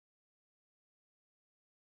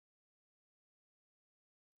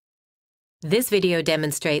This video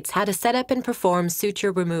demonstrates how to set up and perform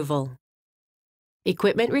suture removal.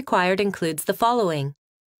 Equipment required includes the following: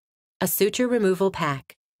 a suture removal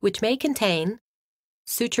pack, which may contain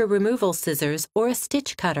suture removal scissors or a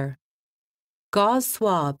stitch cutter, gauze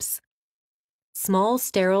swabs, small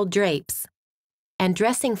sterile drapes, and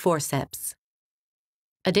dressing forceps.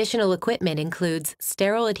 Additional equipment includes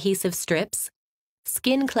sterile adhesive strips,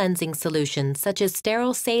 skin cleansing solutions such as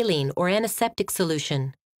sterile saline or antiseptic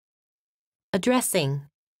solution, a dressing,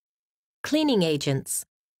 cleaning agents,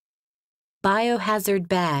 biohazard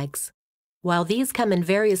bags. While these come in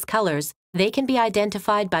various colors, they can be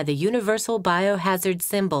identified by the universal biohazard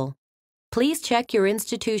symbol. Please check your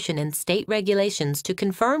institution and state regulations to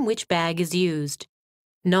confirm which bag is used.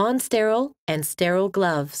 Non-sterile and sterile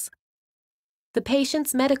gloves, the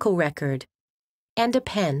patient's medical record, and a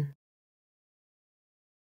pen.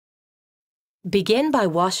 Begin by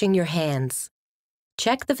washing your hands.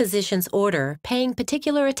 Check the physician's order, paying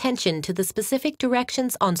particular attention to the specific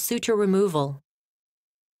directions on suture removal.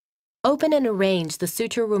 Open and arrange the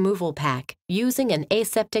suture removal pack using an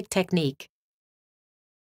aseptic technique.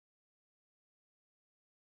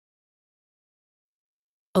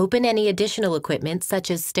 Open any additional equipment such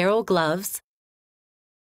as sterile gloves,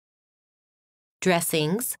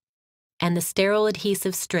 dressings, and the sterile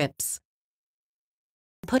adhesive strips.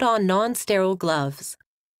 Put on non-sterile gloves.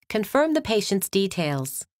 Confirm the patient's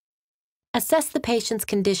details. Assess the patient's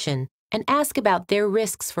condition and ask about their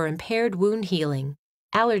risks for impaired wound healing,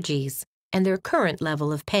 allergies, and their current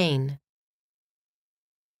level of pain.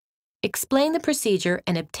 Explain the procedure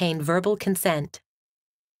and obtain verbal consent.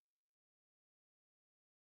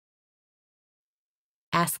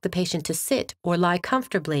 Ask the patient to sit or lie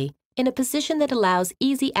comfortably in a position that allows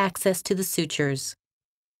easy access to the sutures.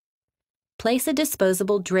 Place a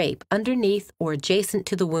disposable drape underneath or adjacent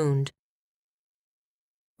to the wound.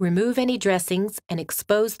 Remove any dressings and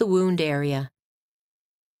expose the wound area.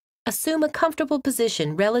 Assume a comfortable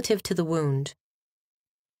position relative to the wound.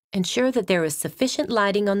 Ensure that there is sufficient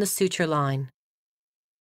lighting on the suture line.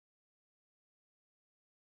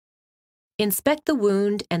 Inspect the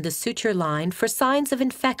wound and the suture line for signs of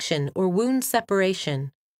infection or wound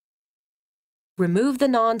separation. Remove the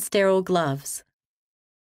non-sterile gloves.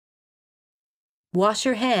 Wash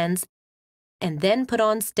your hands and then put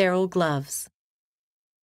on sterile gloves.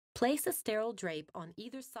 Place a sterile drape on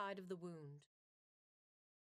either side of the wound.